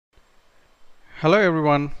Hello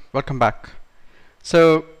everyone, welcome back.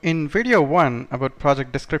 So in video 1 about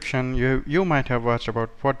project description, you might have watched about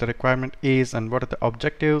what the requirement is and what are the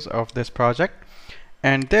objectives of this project.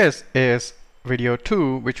 And this is video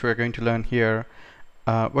 2, which we're going to learn here.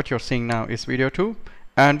 What you're seeing now is video 2,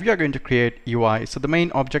 and we are going to create UI. So the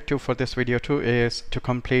main objective for this video 2 is to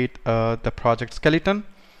complete the project skeleton.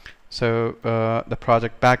 So the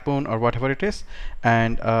project backbone or whatever it is,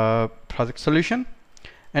 and project solution.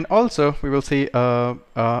 And also we will see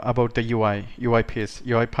about the UI piece,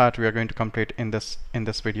 UI part we are going to complete in this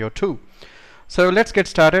video too. So let's get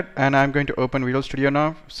started, and I'm going to open Visual Studio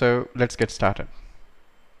now. So let's get started.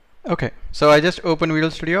 Okay, so I just opened Visual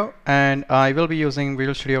Studio, and I will be using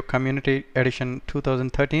Visual Studio Community Edition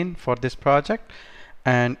 2013 for this project,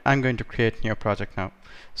 and I'm going to create new project now.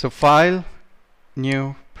 So File,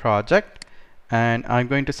 New Project, and I'm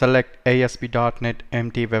going to select ASP.NET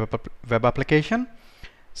Empty Web Application.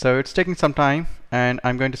 So it's taking some time, and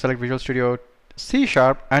I'm going to select Visual Studio C#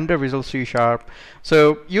 under Visual C#.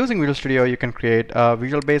 So using Visual Studio you can create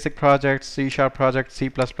Visual Basic projects, C# project, C++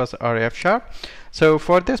 or F#. So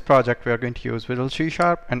for this project we are going to use Visual C#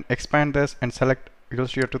 and expand this and select Visual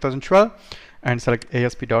Studio 2012 and select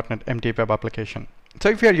ASP.NET Empty Web Application. So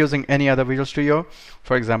if you are using any other Visual Studio,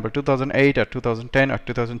 for example 2008 or 2010 or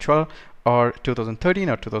 2012 or 2013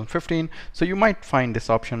 or 2015, so you might find this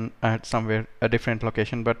option at somewhere a different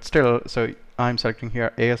location, but still, so I'm selecting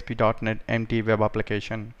here ASP.NET Empty Web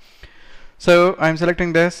Application. So I'm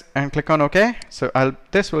selecting this and click on OK. So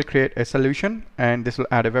this will create a solution, and this will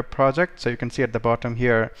add a web project. So you can see at the bottom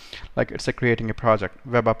here, like it's creating a project,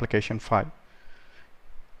 web application file.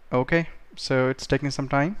 Okay, so it's taking some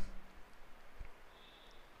time.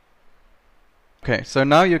 Okay, so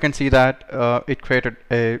now you can see that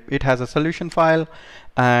it has a solution file,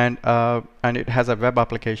 and it has a web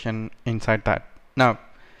application inside that. Now,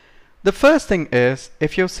 the first thing is,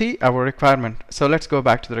 if you see our requirement, so let's go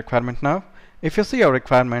back to the requirement now. If you see our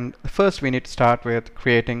requirement, first we need to start with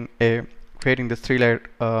creating this three-layered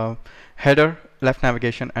header, left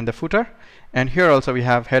navigation, and the footer. And here also we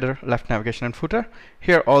have header, left navigation, and footer.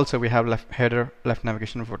 Here also we have header, left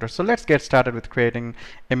navigation, and footer. So let's get started with creating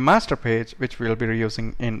a master page, which we'll be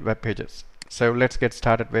reusing in web pages. So let's get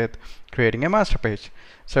started with creating a master page.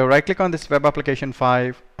 So right click on this web application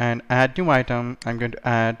 5 and add new item. I'm going to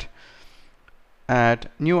add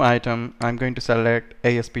new item. I'm going to select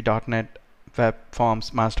ASP.NET Web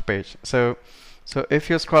Forms master page. So if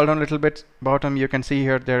you scroll down a little bit bottom, you can see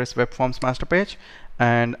here there is Web Forms master page,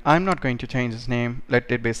 and I'm not going to change its name.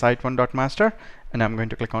 Let it be site1.master, and I'm going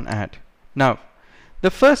to click on add. Now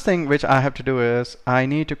the first thing which I have to do is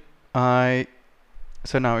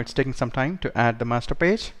so now it's taking some time to add the master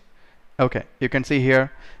page. Okay, you can see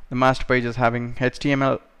here the master page is having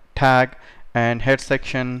HTML tag and head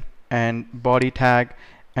section and body tag,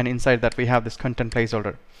 and inside that we have this content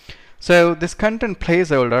placeholder. So this content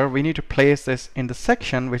placeholder, we need to place this in the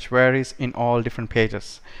section which varies in all different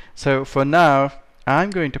pages. So for now I'm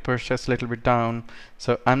going to push this a little bit down,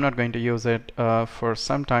 so I'm not going to use it for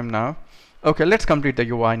some time now. Okay, let's complete the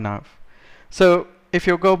UI now. So if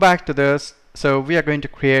you go back to this, so we are going to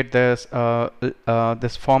create this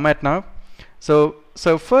this format now. So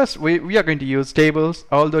first we are going to use tables,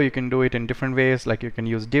 although you can do it in different ways, like you can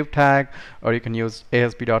use div tag, or you can use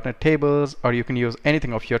ASP.NET tables, or you can use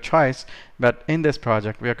anything of your choice. But in this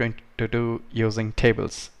project we are going to do using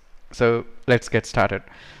tables. So let's get started.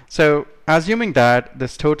 So assuming that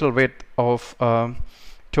this total width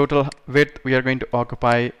we are going to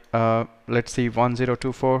occupy, let's see,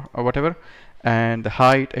 1024 or whatever, and the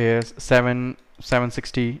height is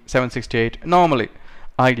 768 normally,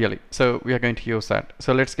 ideally. So we are going to use that.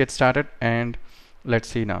 So let's get started and let's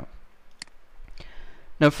see now.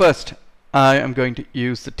 Now first I am going to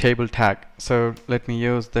use the table tag. So let me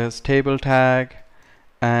use this table tag,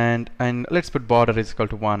 and let's put border is equal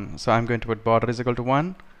to 1. So I'm going to put border is equal to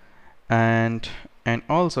 1, and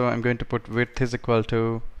also I'm going to put width is equal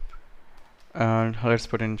to, let's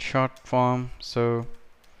put in short form. So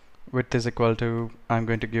width is equal to, I'm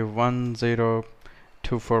going to give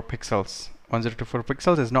 1024 pixels. 1024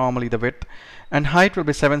 pixels is normally the width, and height will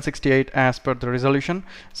be 768 as per the resolution.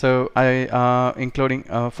 So I including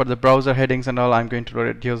for the browser headings and all, I'm going to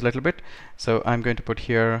reduce a little bit. So I'm going to put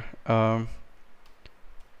here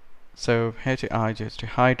so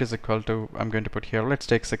height is equal to, I'm going to put here, let's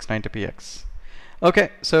take 690px. Okay,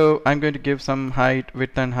 so I'm going to give some height,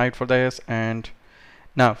 width and height for this. And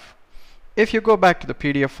now if you go back to the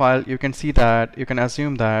PDF file, you can see that, you can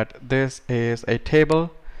assume that this is a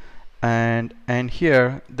table, and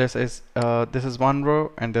here this is one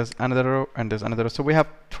row, and there's another row, and there's another row. So we have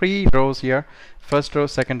 3 rows here, first row,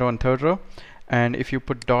 second row, and third row. and if you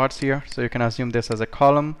put dots here, so you can assume this as a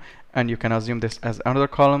column, and you can assume this as another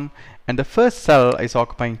column, and the first cell is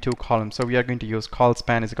occupying 2 columns, so we are going to use col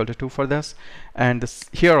span is equal to 2 for this, and this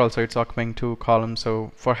here also it's occupying 2 columns,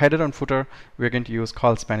 so for header and footer we're going to use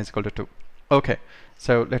col span is equal to 2. Okay,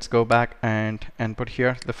 so let's go back and put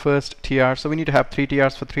here the first tr. So we need to have 3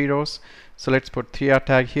 trs for 3 rows, so let's put 3r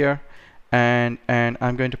tag here, and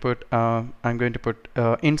I'm going to put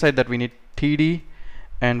inside that we need td,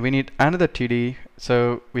 and we need another td,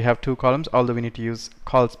 so we have 2 columns, although we need to use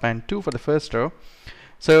col span 2 for the first row.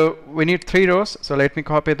 So we need 3 rows, so let me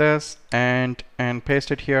copy this and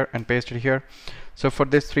paste it here and paste it here. So for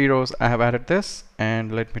this 3 rows I have added this,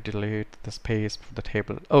 and let me delete the space for the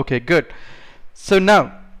table. Okay, good. So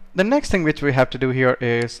now the next thing which we have to do here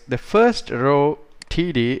is the first row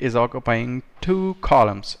td is occupying 2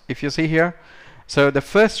 columns. If you see here, so the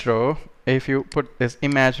first row, if you put this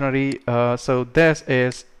imaginary, so this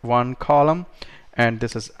is 1 column and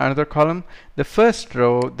this is another column. The first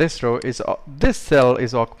row, this cell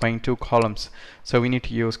is occupying 2 columns, so we need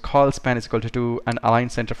to use col span is equal to 2 and align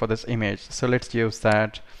center for this image. So let's use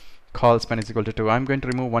that col span is equal to 2. I'm going to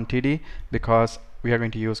remove 1 td because we are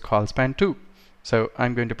going to use col span 2. So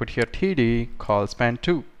I'm going to put here td col span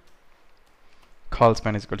 2. Col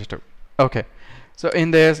span is equal to 2. Okay, so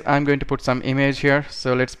in this I'm going to put some image here,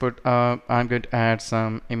 so let's put I'm going to add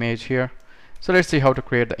some image here. So let's see how to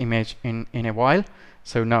create the image in a while.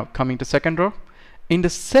 So now coming to second row, in the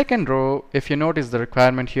second row, if you notice the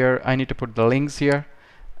requirement here, I need to put the links here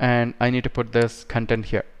and I need to put this content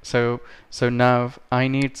here. So now I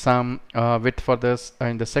need some width for this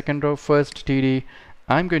in the second row. First td,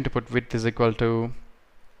 I'm going to put width is equal to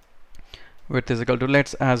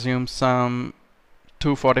let's assume some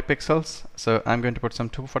 240 pixels. So I'm going to put some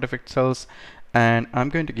 240 pixels, and I'm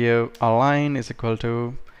going to give align is equal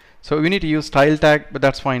to, so we need to use style tag, but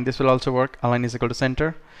that's fine, this will also work. Align is equal to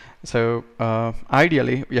center. So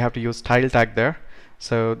ideally we have to use style tag there,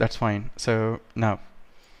 so that's fine. So now,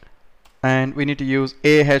 and we need to use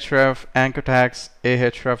ahref anchor tags.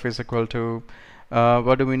 Ahref is equal to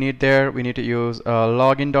what do we need there? We need to use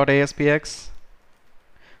login.aspx.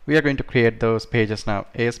 We are going to create those pages now,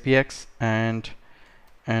 aspx, and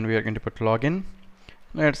we are going to put login.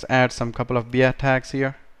 Let's add some couple of br tags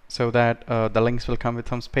here so that the links will come with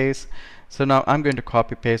some space. So now I'm going to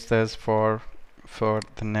copy paste this for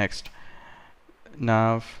the next.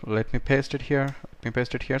 Now let me paste it here.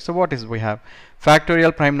 So what is we have?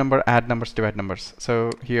 Factorial, prime number, add numbers, divide numbers.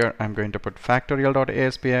 So here I'm going to put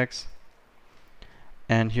factorial.aspx,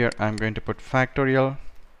 and here I'm going to put factorial,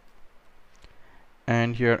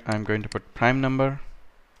 and here I'm going to put prime number,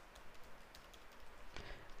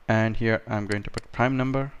 and here I'm going to put prime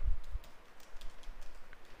number.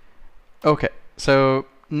 Okay, so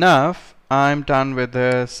now I'm done with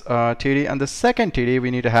this td, and the second td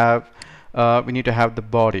we need to have the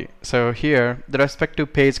body. So here the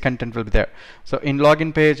respective page content will be there. So in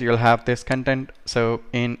login page you'll have this content, so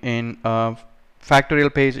in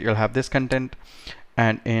factorial page you'll have this content,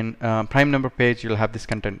 and in prime number page you'll have this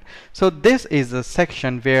content. So this is a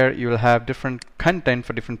section where you will have different content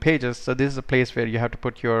for different pages. So this is a place where you have to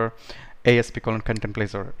put your ASP colon content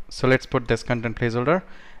placeholder. So let's put this content placeholder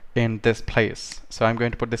in this place. So I'm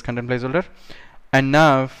going to put this content placeholder, and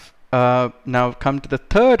now come to the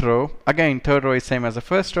third row. Again, third row is same as the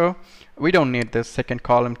first row. We don't need this second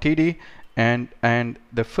column td, and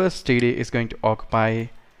the first td is going to occupy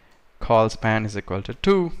col span is equal to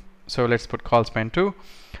 2. So let's put col span 2,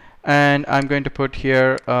 and I'm going to put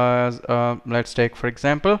here let's take for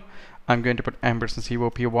example, I'm going to put ampersand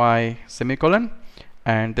copy semicolon,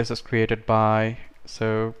 and this is created by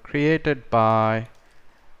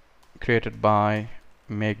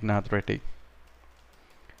Meganadha Reddy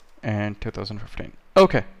and 2015.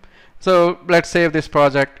 Okay, so let's save this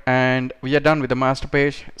project, and we are done with the master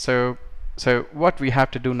page. So what we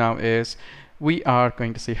have to do now is we are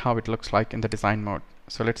going to see how it looks like in the design mode.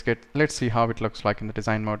 So let's see how it looks like in the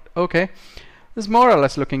design mode. Okay, this is more or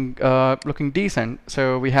less looking decent.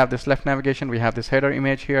 So we have this left navigation, we have this header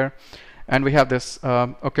image here, and we have this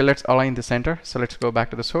okay, let's align the center. So let's go back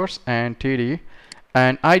to the source and td,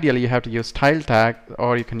 and ideally you have to use style tag,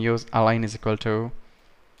 or you can use align is equal to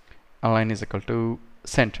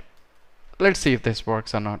center. Let's see if this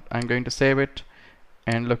works or not. I'm going to save it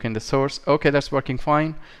and look in the source. Okay, that's working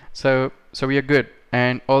fine. So we are good.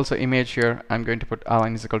 And also image here, I'm going to put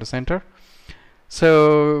align is equal to center.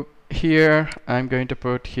 So here I'm going to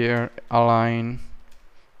put here align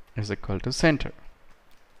is equal to center.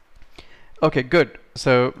 Okay, good.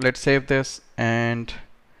 So let's save this and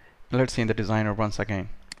let's see in the designer once again.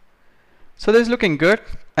 So this is looking good,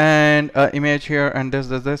 and image here, and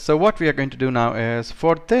this. So what we are going to do now is,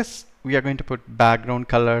 for this we are going to put background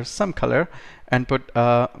color, some color, and put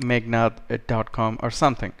Meganadha.com or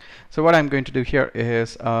something. So what I'm going to do here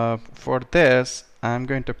is, for this I'm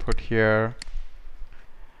going to put here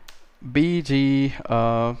BG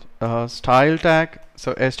style tag,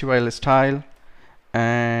 so STYL is style,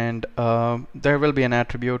 and there will be an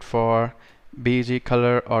attribute for BG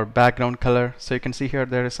color or background color. So you can see here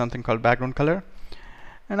there is something called background color,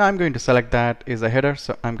 and I'm going to select that is a header,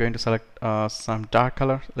 so I'm going to select some dark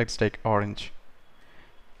color. Let's take orange.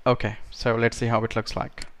 Okay, so let's see how it looks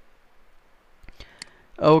like.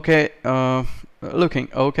 Okay, looking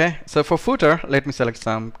okay. So for footer, let me select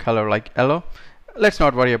some color like yellow. Let's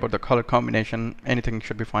not worry about the color combination, anything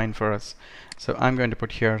should be fine for us. So I'm going to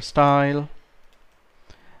put here style,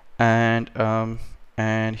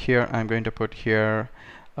 and here I'm going to put here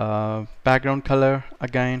background color.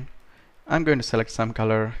 Again, I'm going to select some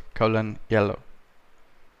color colon yellow,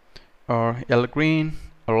 or yellow green,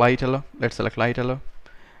 or light yellow. Let's select light yellow,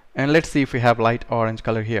 and let's see if we have light orange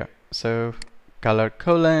color here. So color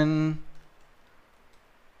colon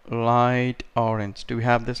light orange. Do we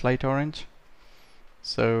have this light orange?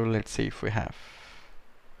 So let's see if we have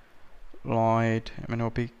light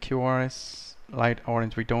MNOP light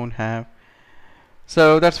orange. We don't have,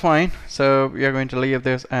 so that's fine. So we are going to leave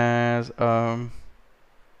this as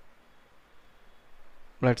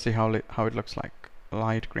let's see how it looks like,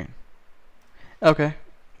 light green. Okay,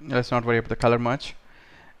 let's not worry about the color much.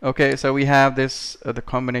 Okay, so we have this, the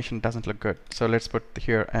combination doesn't look good, so let's put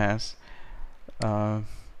here as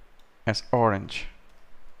orange.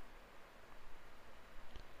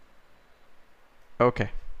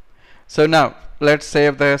 Okay, so now let's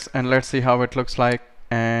save this and let's see how it looks like.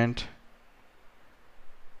 And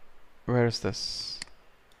where is this?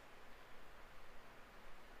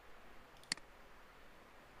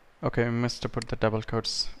 Okay, we must have put the double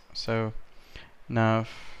quotes. So now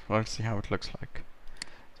let's see how it looks like.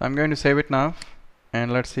 So I'm going to save it now,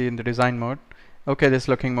 and let's see in the design mode. Okay, this is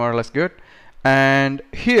looking more or less good. And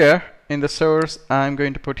here in the source, I'm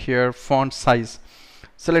going to put here font size.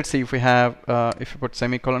 So let's see if we have, if we put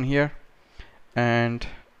semicolon here, and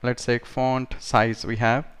let's say font size we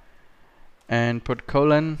have, and put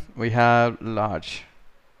colon, we have large.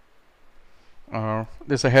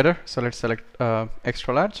 This is a header, so let's select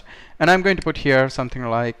extra large, and I'm going to put here something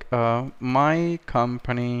like my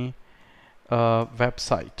company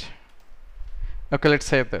website. Okay, let's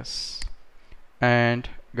save this and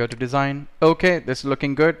go to design. Okay, this is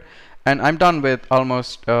looking good, and I'm done with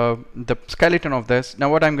almost the skeleton of this. Now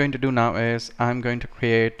what I'm going to do now is I'm going to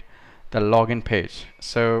create the login page.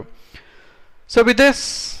 So with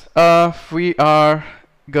this we are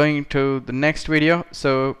going to the next video.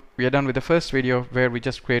 So we are done with the first video where we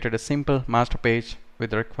just created a simple master page with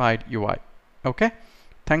the required UI. Okay,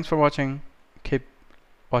 thanks for watching. Keep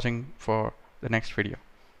watching for the next video.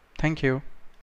 Thank you.